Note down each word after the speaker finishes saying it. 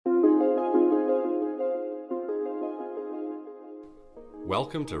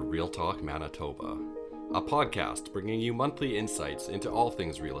Welcome to Real Talk Manitoba, a podcast bringing you monthly insights into all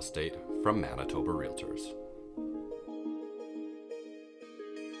things real estate from Manitoba Realtors.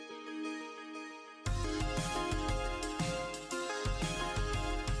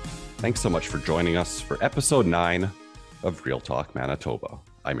 Thanks so much for joining us for episode 9 of Real Talk Manitoba.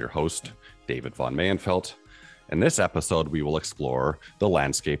 I'm your host, David von Mayenfeld. In this episode, we will explore the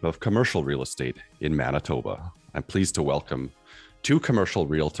landscape of commercial real estate in Manitoba. I'm pleased to welcome two commercial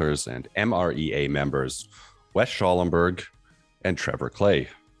realtors and MREA members, Wes Schallenberg and Trevor Clay.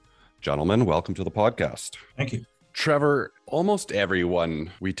 Gentlemen, welcome to the podcast. Thank you. Trevor, almost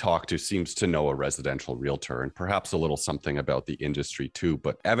everyone we talk to seems to know a residential realtor and perhaps a little something about the industry too,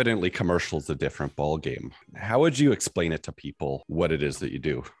 but evidently commercial is a different ballgame. How would you explain it to people what it is that you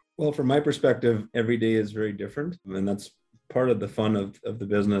do? Well, from my perspective, every day is very different. And that's part of the fun of the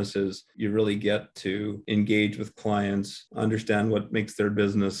business is you really get to engage with clients, understand what makes their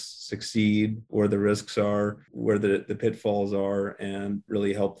business succeed, where the risks are, where the pitfalls are, and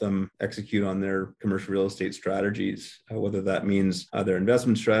really help them execute on their commercial real estate strategies, whether that means their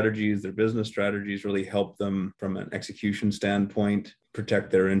investment strategies, their business strategies, really help them from an execution standpoint,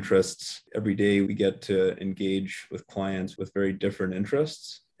 protect their interests. Every day we get to engage with clients with very different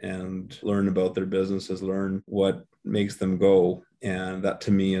interests and learn about their businesses, learn what makes them go. And that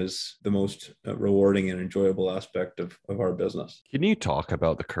to me is the most rewarding and enjoyable aspect of our business. Can you talk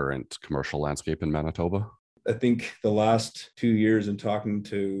about the current commercial landscape in Manitoba? I think the last 2 years in talking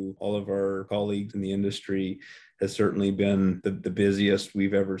to all of our colleagues in the industry has certainly been the busiest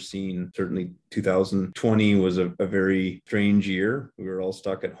we've ever seen. Certainly 2020 was a very strange year. We were all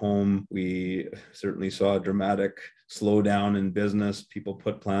stuck at home. We certainly saw a dramatic slowdown in business. People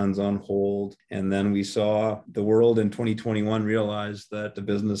put plans on hold. And then we saw the world in 2021 realize that the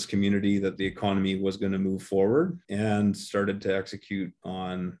business community, that the economy was going to move forward and started to execute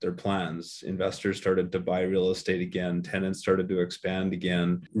on their plans. Investors started to buy real estate again. Tenants started to expand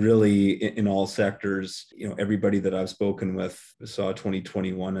again. Really in all sectors, everybody that I've spoken with saw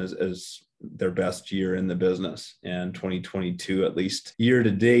 2021 as their best year in the business, and 2022, at least year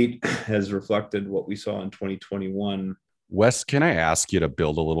to date, has reflected what we saw in 2021. Wes, can I ask you to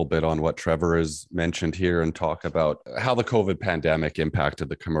build a little bit on what Trevor has mentioned here and talk about how the COVID pandemic impacted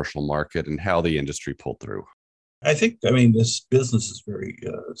the commercial market and how the industry pulled through? This business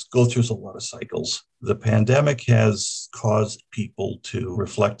is goes through a lot of cycles. The pandemic has caused people to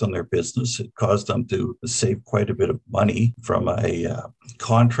reflect on their business. It caused them to save quite a bit of money from a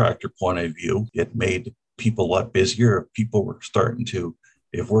contractor point of view. It made people a lot busier. People were starting to,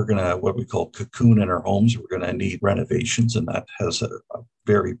 if we're going to, what we call cocoon in our homes, we're going to need renovations, and that has a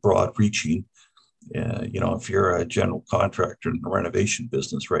very broad reaching. If you're a general contractor in the renovation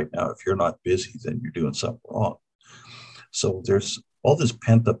business right now, if you're not busy, then you're doing something wrong. So there's all this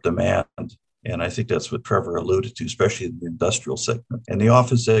pent up demand. And I think that's what Trevor alluded to, especially in the industrial segment. And the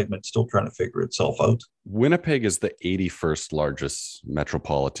office segment still trying to figure itself out. Winnipeg is the 81st largest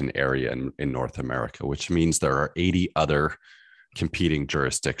metropolitan area in North America, which means there are 80 other competing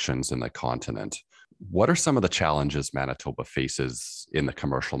jurisdictions in the continent. What are some of the challenges Manitoba faces in the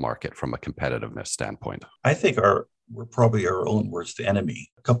commercial market from a competitiveness standpoint? I think we're probably our own worst enemy.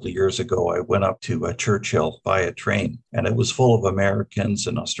 A couple of years ago, I went up to Churchill by a train, and it was full of Americans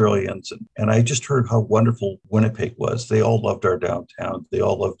and Australians. And I just heard how wonderful Winnipeg was. They all loved our downtown. They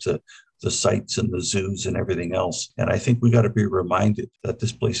all loved the sites and the zoos and everything else. And I think we got to be reminded that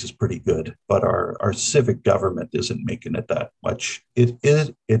this place is pretty good, but our civic government isn't making it that much.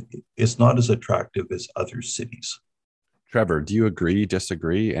 It's not as attractive as other cities. Trevor, do you agree,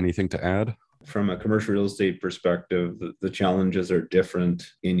 disagree? Anything to add? From a commercial real estate perspective, the challenges are different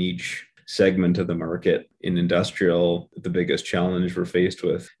in each segment of the market. In industrial, the biggest challenge we're faced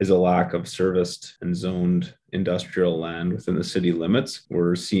with is a lack of serviced and zoned industrial land within the city limits.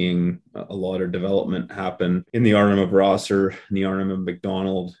 We're seeing a lot of development happen in the RM of Rosser, in the RM of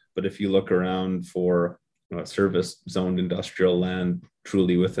McDonald. But if you look around for serviced zoned industrial land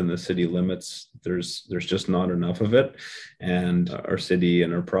truly within the city limits, there's just not enough of it. And our city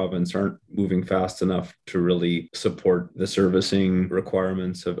and our province aren't moving fast enough to really support the servicing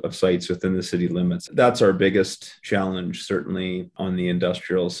requirements of sites within the city limits. That's our biggest challenge, certainly on the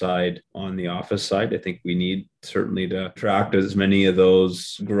industrial side. On the office side, I think we need certainly to attract as many of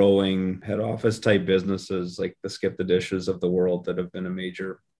those growing head office type businesses like the Skip the Dishes of the world that have been a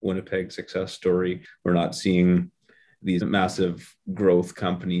major Winnipeg success story. We're not seeing these massive growth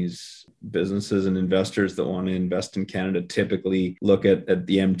companies, businesses and investors that want to invest in Canada typically look at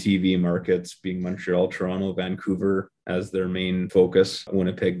the MTV markets being Montreal, Toronto, Vancouver as their main focus.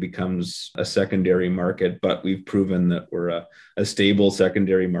 Winnipeg becomes a secondary market, but we've proven that we're a stable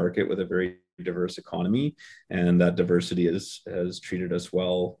secondary market with a very diverse economy, and that diversity has treated us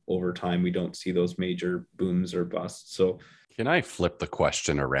well over time. We don't see those major booms or busts. So can I flip the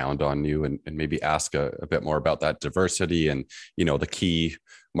question around on you and maybe ask a bit more about that diversity and, the key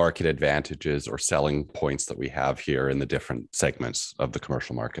market advantages or selling points that we have here in the different segments of the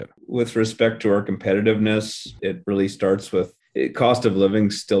commercial market? With respect to our competitiveness, it really starts with cost of living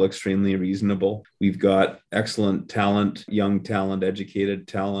still extremely reasonable. We've got excellent talent, young talent, educated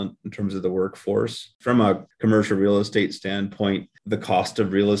talent in terms of the workforce. From a commercial real estate standpoint, the cost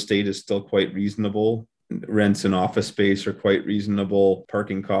of real estate is still quite reasonable. Rents in office space are quite reasonable.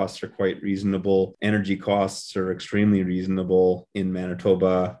 Parking costs are quite reasonable. Energy costs are extremely reasonable in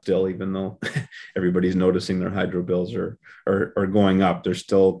Manitoba still, even though everybody's noticing their hydro bills are going up. They're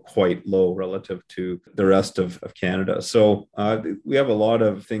still quite low relative to the rest of Canada. So we have a lot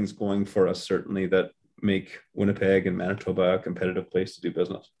of things going for us, certainly, that make Winnipeg and Manitoba a competitive place to do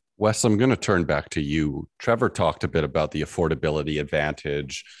business. Wes, I'm going to turn back to you. Trevor talked a bit about the affordability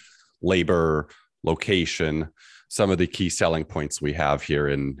advantage, labor, location, some of the key selling points we have here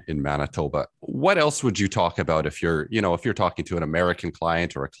in Manitoba. What else would you talk about if you're talking to an American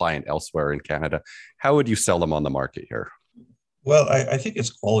client or a client elsewhere in Canada? How would you sell them on the market here? Well, I think it's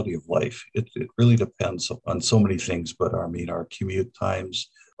quality of life. It really depends on so many things, but our commute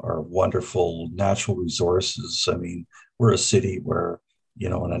times, our wonderful natural resources. We're a city where,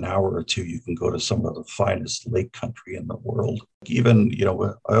 in an hour or two, you can go to some of the finest lake country in the world. Even,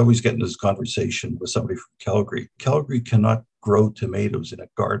 I always get in this conversation with somebody from Calgary. Calgary cannot grow tomatoes in a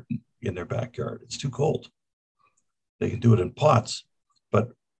garden in their backyard. It's too cold. They can do it in pots, but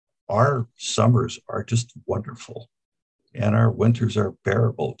our summers are just wonderful. And our winters are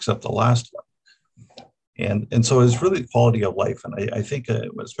bearable, except the last one. And so it's really quality of life. And I think,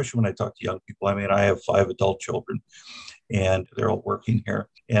 especially when I talk to young people, I have 5 adult children and they're all working here.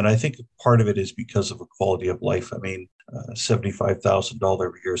 And I think part of it is because of a quality of life. $75,000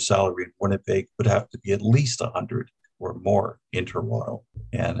 a year salary in Winnipeg would have to be at least 100 or more in Toronto,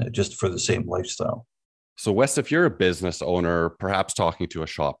 and just for the same lifestyle. So Wes, if you're a business owner, perhaps talking to a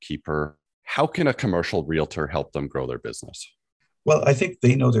shopkeeper, how can a commercial realtor help them grow their business? Well, I think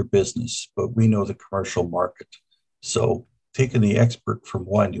they know their business, but we know the commercial market. So taking the expert from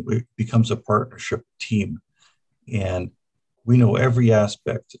one, it becomes a partnership team. And we know every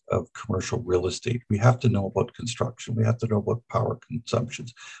aspect of commercial real estate. We have to know about construction. We have to know about power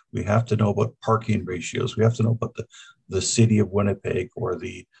consumptions. We have to know about parking ratios. We have to know about the city of Winnipeg or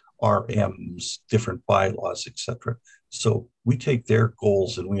the RM's different bylaws, etc. So we take their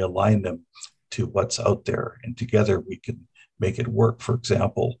goals and we align them to what's out there. And together we can make it work. For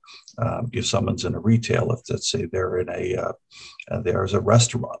example, if someone's in a retail, if let's say they're in there's a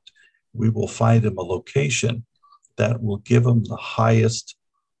restaurant, we will find them a location that will give them the highest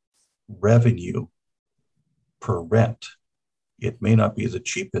revenue per rent. It may not be the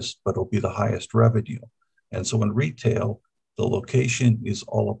cheapest, but it'll be the highest revenue. And so in retail, the location is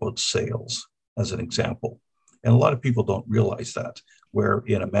all about sales, as an example. And a lot of people don't realize that, where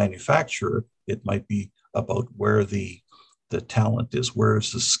in a manufacturer, it might be about where the talent is, where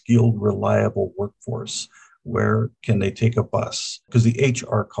is the skilled, reliable workforce, where can they take a bus? Because the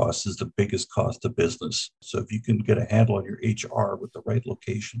HR cost is the biggest cost of business. So if you can get a handle on your HR with the right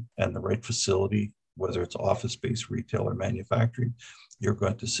location and the right facility, whether it's office space, retail, or manufacturing, you're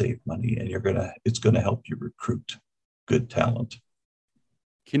going to save money and it's going to help you recruit good talent.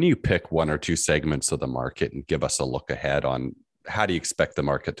 Can you pick one or two segments of the market and give us a look ahead on how do you expect the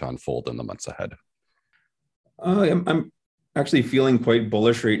market to unfold in the months ahead? I'm actually feeling quite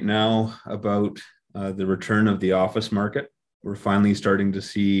bullish right now about the return of the office market. We're finally starting to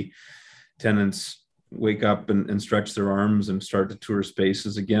see tenants wake up and stretch their arms and start to tour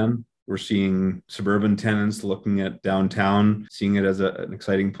spaces again. We're seeing suburban tenants looking at downtown, seeing it as an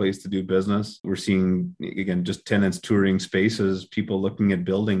exciting place to do business. We're seeing, again, just tenants touring spaces, people looking at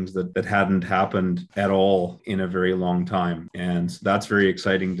buildings that hadn't happened at all in a very long time. And that's very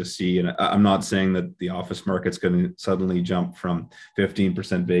exciting to see. And I'm not saying that the office market's going to suddenly jump from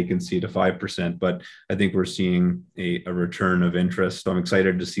 15% vacancy to 5%, but I think we're seeing a return of interest. So I'm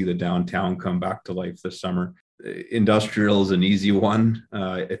excited to see the downtown come back to life this summer. Industrial is an easy one.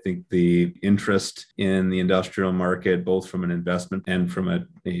 I think the interest in the industrial market, both from an investment and from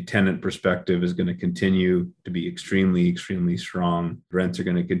a tenant perspective, is going to continue to be extremely, extremely strong. Rents are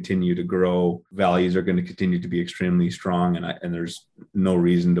going to continue to grow. Values are going to continue to be extremely strong. And there's no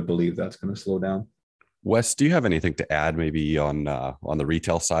reason to believe that's going to slow down. Wes, do you have anything to add maybe on the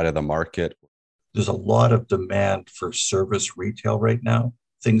retail side of the market? There's a lot of demand for service retail right now,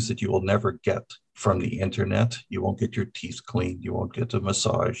 things that you will never get from the internet. You won't get your teeth cleaned. You won't get a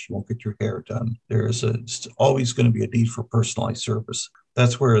massage. You won't get your hair done. It's always going to be a need for personalized service.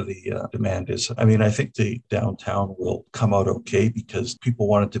 That's where the demand is. I mean, I think the downtown will come out okay because people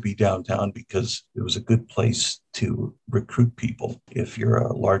wanted to be downtown because it was a good place to recruit people. If you're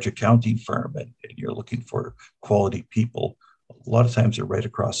a large accounting firm and you're looking for quality people, a lot of times they're right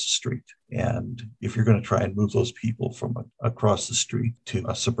across the street. And if you're going to try and move those people from across the street to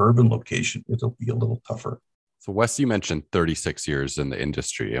a suburban location, it'll be a little tougher. So Wes, you mentioned 36 years in the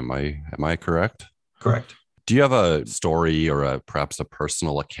industry. Am I correct? Correct. Do you have a story or perhaps a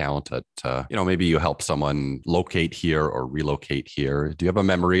personal account that, maybe you help someone locate here or relocate here? Do you have a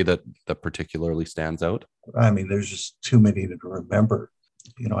memory that particularly stands out? I mean, there's just too many to remember.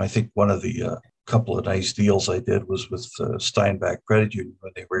 I think one of the couple of nice deals I did was with Steinbach Credit Union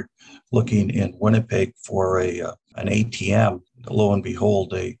when they were looking in Winnipeg for an ATM. Lo and behold,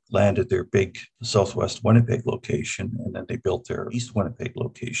 they landed their big Southwest Winnipeg location, and then they built their East Winnipeg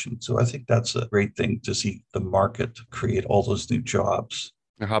location. So I think that's a great thing to see the market create all those new jobs.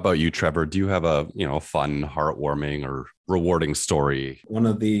 How about you, Trevor? Do you have a fun, heartwarming, or rewarding story? One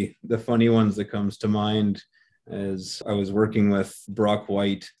of the funny ones that comes to mind is I was working with Brock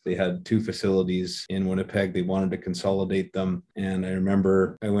White. They had two facilities in Winnipeg. They wanted to consolidate them. And I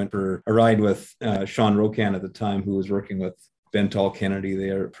remember I went for a ride with Sean Rocan at the time, who was working with Bentall Kennedy.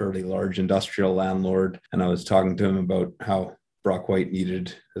 They are a fairly large industrial landlord. And I was talking to him about how Brock White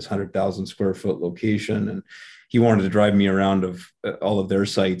needed this 100,000 square foot location. And he wanted to drive me around of all of their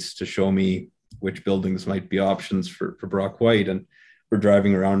sites to show me which buildings might be options for Brock White. And we're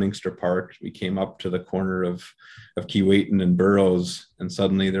driving around Inkster Park. We came up to the corner of Keewatin and Burroughs, and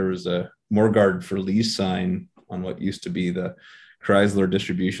suddenly there was a Morguard for lease sign on what used to be the Chrysler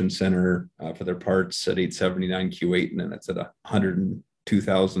distribution center for their parts at 879 Keewatin, and it's at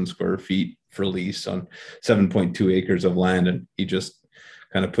 102,000 square feet for lease on 7.2 acres of land. And he just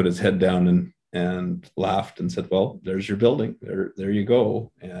kind of put his head down and laughed and said, "Well, there's your building. There you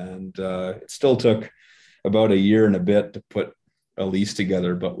go." And it still took about a year and a bit to put a lease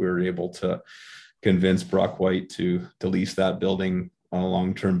together, but we were able to convince Brock White to lease that building on a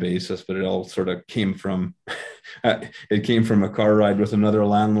long-term basis. But it all sort of came from a car ride with another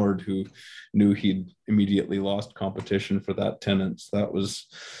landlord who knew he'd immediately lost competition for that tenant. So that was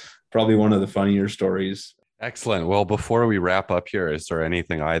probably one of the funnier stories. Excellent. Well, before we wrap up here, is there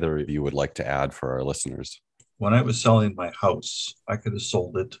anything either of you would like to add for our listeners? When I was selling my house, I could have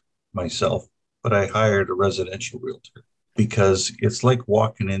sold it myself, but I hired a residential realtor, because it's like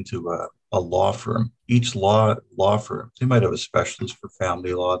walking into a law firm. Each law firm, they might have a specialist for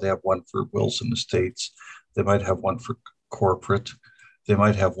family law. They have one for wills and estates. They might have one for corporate. They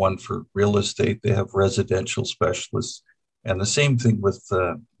might have one for real estate. They have residential specialists. And the same thing with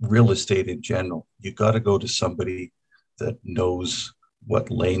real estate in general. You got to go to somebody that knows what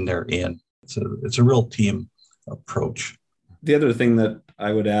lane they're in. It's a real team approach. The other thing that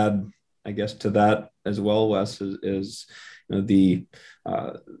I would add, I guess, to that as well, Wes, is the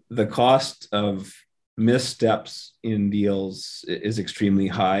cost of missteps in deals is extremely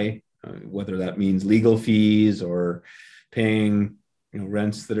high, whether that means legal fees or paying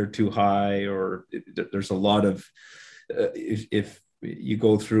rents that are too high, or there's a lot of if you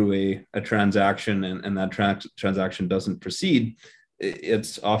go through a transaction and that transaction doesn't proceed,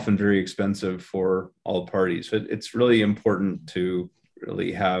 it's often very expensive for all parties. So it's really important to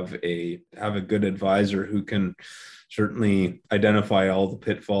really have a good advisor who can certainly identify all the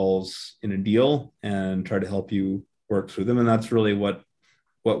pitfalls in a deal and try to help you work through them. And that's really what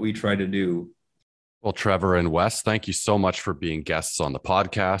we try to do. Well, Trevor and Wes, thank you so much for being guests on the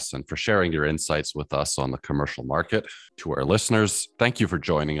podcast and for sharing your insights with us on the commercial market. To our listeners, thank you for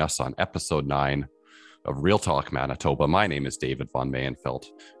joining us on episode 9 of Real Talk Manitoba. My name is David Von Mayenfeld,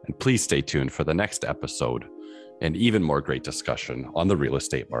 and please stay tuned for the next episode and even more great discussion on the real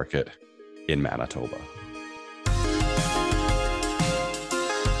estate market in Manitoba.